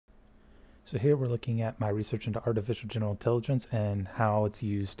So here we're looking at my research into artificial general intelligence and how it's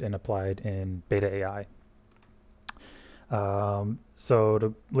used and applied in Beta AI. So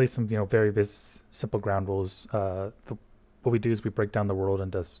to lay some, very simple ground rules, what we do is we break down the world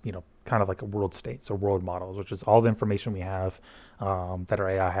into, kind of like a world states or world models, which is all the information we have that our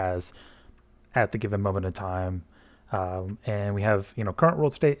AI has at the given moment in time. And we have, current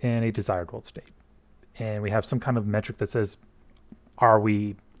world state and a desired world state. And we have some kind of metric that says, are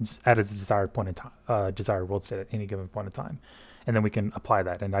we at a desired point in time, desired world state at any given point in time? And then we can apply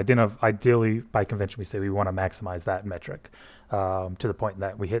that. And ideally, by convention, we say we want to maximize that metric to the point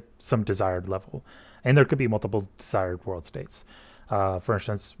that we hit some desired level. And there could be multiple desired world states. For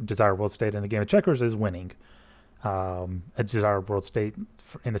instance, desired world state in a game of checkers is winning. A desired world state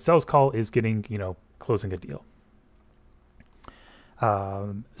in a sales call is getting, closing a deal.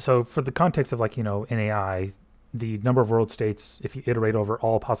 So for the context of in AI, the number of world states, if you iterate over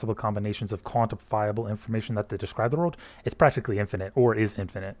all possible combinations of quantifiable information that they describe the world, it's practically infinite or is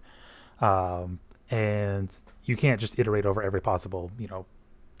infinite. And you can't just iterate over every possible,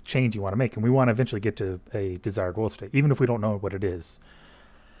 change you want to make. And we want to eventually get to a desired world state, even if we don't know what it is.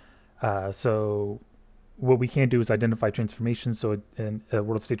 So what we can do is identify transformations. So a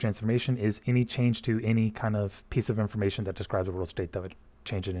world state transformation is any change to any kind of piece of information that describes a world state that would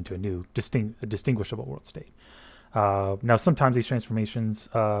change it into a new distinguishable world state. Now, sometimes these transformations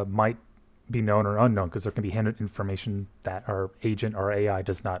might be known or unknown because there can be hidden information that our agent or AI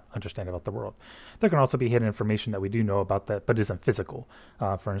does not understand about the world. There can also be hidden information that we do know about that, but isn't physical.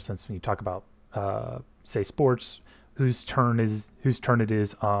 For instance, when you talk about, say, sports, whose turn it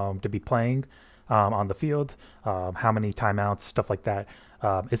is to be playing on the field, how many timeouts, stuff like that.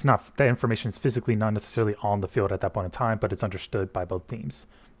 It's not, that information is physically not necessarily on the field at that point in time, but it's understood by both teams.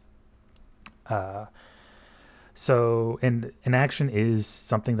 So an action is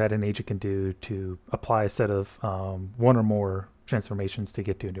something that an agent can do to apply a set of one or more transformations to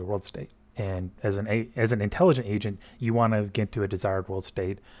get to a new world state. And as an intelligent agent, you want to get to a desired world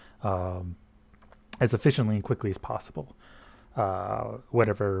state as efficiently and quickly as possible,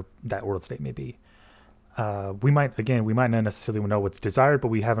 whatever that world state may be. We might not necessarily know what's desired, but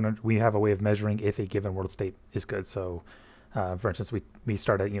we have a way of measuring if a given world state is good. So, for instance, we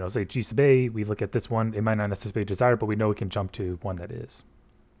start at, say G sub A, we look at this one, it might not necessarily be desired, but we know we can jump to one that is.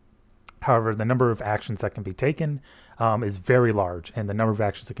 However, the number of actions that can be taken is very large, and the number of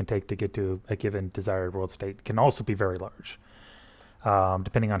actions it can take to get to a given desired world state can also be very large,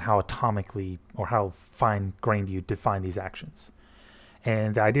 depending on how atomically or how fine-grained you define these actions.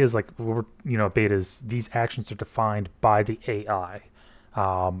 And the idea is betas, these actions are defined by the AI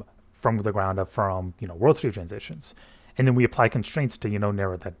from the ground up from, world state transitions. And then we apply constraints to,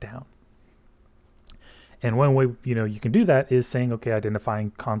 narrow that down. And one way, you can do that is saying, okay,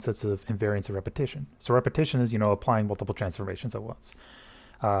 identifying concepts of invariance and repetition. So repetition is, applying multiple transformations at once.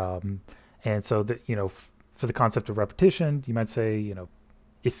 And so that, for the concept of repetition, you might say,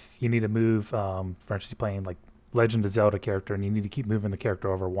 if you need to move, for instance, playing like Legend of Zelda character, and you need to keep moving the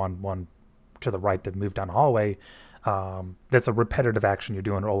character over one to the right to move down the hallway. That's a repetitive action you're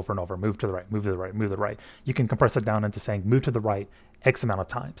doing over and over. Move to the right, move to the right, move to the right. You can compress it down into saying move to the right X amount of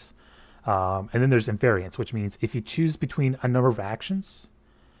times. And then there's invariance, which means if you choose between a number of actions,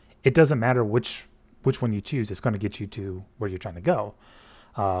 it doesn't matter which one you choose. It's going to get you to where you're trying to go.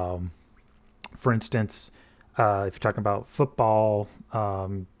 For instance, if you're talking about football,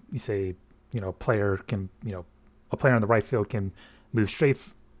 you say, a player on the right field can move straight.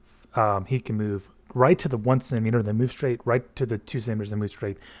 He can move right to the 1 centimeter, then move straight, right to the 2 centimeters, and move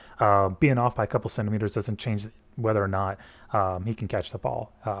straight. Being off by a couple centimeters doesn't change whether or not he can catch the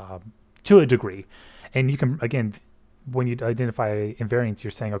ball to a degree. And you can, again, when you identify invariance,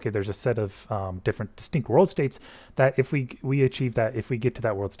 you're saying, okay, there's a set of different distinct world states that if we achieve that, if we get to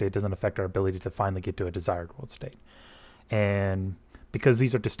that world state, it doesn't affect our ability to finally get to a desired world state. And because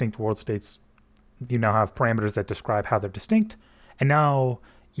these are distinct world states, you now have parameters that describe how they're distinct. And now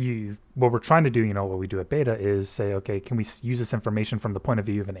what we're trying to do, what we do at Beta is say, okay, can we use this information from the point of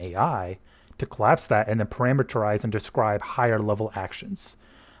view of an AI to collapse that and then parameterize and describe higher level actions.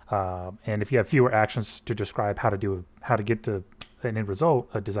 And if you have fewer actions to describe how to get to an end result,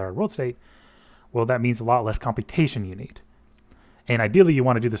 a desired world state, well, that means a lot less computation you need. And ideally, you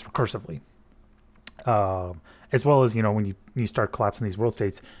want to do this recursively. As well as, when you start collapsing these world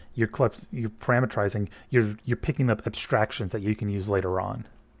states, you're parameterizing, you're picking up abstractions that you can use later on.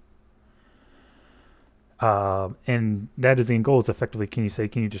 And that is the end goal, is effectively, can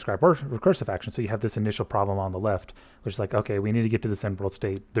you describe recursive action? So you have this initial problem on the left, which is like, okay, we need to get to this end world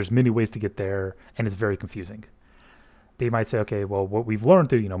state. There's many ways to get there, and it's very confusing. they might say, okay, well, what we've learned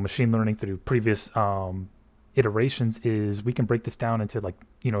through, machine learning through previous iterations is we can break this down into like,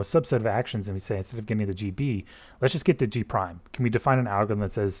 a subset of actions. And we say, instead of getting the GB, let's just get the G prime. Can we define an algorithm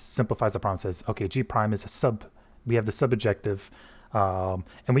that says, simplifies the problem, says, okay, G prime is we have the sub-objective, and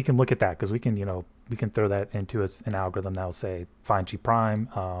we can look at that because we can throw that into an algorithm that will say, find G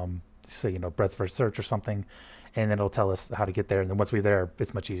prime, say, breadth first search or something. And then it'll tell us how to get there. And then once we're there,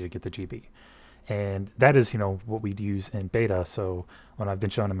 it's much easier to get the GB. And that is, what we'd use in beta. So when I've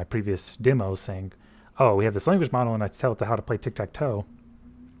been shown in my previous demos saying, oh, we have this language model and I tell it how to play tic-tac-toe,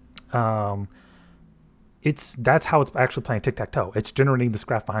 that's how it's actually playing tic-tac-toe. It's generating this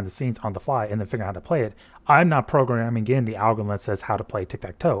graph behind the scenes on the fly and then figuring out how to play it. I'm not programming in the algorithm that says how to play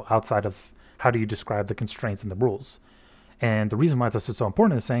tic-tac-toe outside of how do you describe the constraints and the rules. And the reason why this is so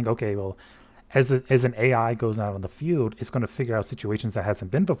important is saying, okay, well, as an AI goes out in the field, it's going to figure out situations that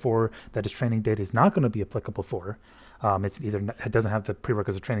hasn't been before, that its training data is not going to be applicable for. It doesn't have the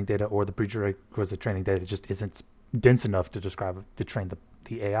prerequisite training data, or the prerequisite training data just isn't dense enough to train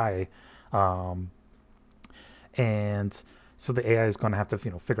the AI. And so the AI is going to have to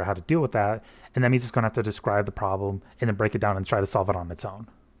figure out how to deal with that, and that means it's going to have to describe the problem and then break it down and try to solve it on its own.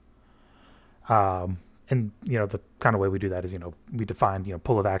 And the kind of way we do that is we define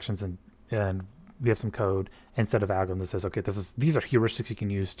pool of actions, and we have some code instead of algorithm that says, okay, these are heuristics you can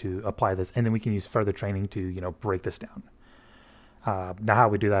use to apply this, and then we can use further training to break this down. Now how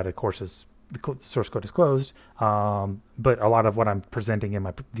we do that, of course, is the source code is closed, but a lot of what I'm presenting in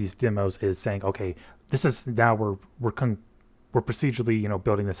these demos is saying, okay, this is now we're procedurally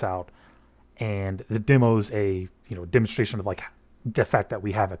building this out, and the demo is a demonstration of like the fact that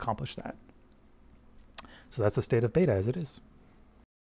we have accomplished that. So that's the state of beta as it is.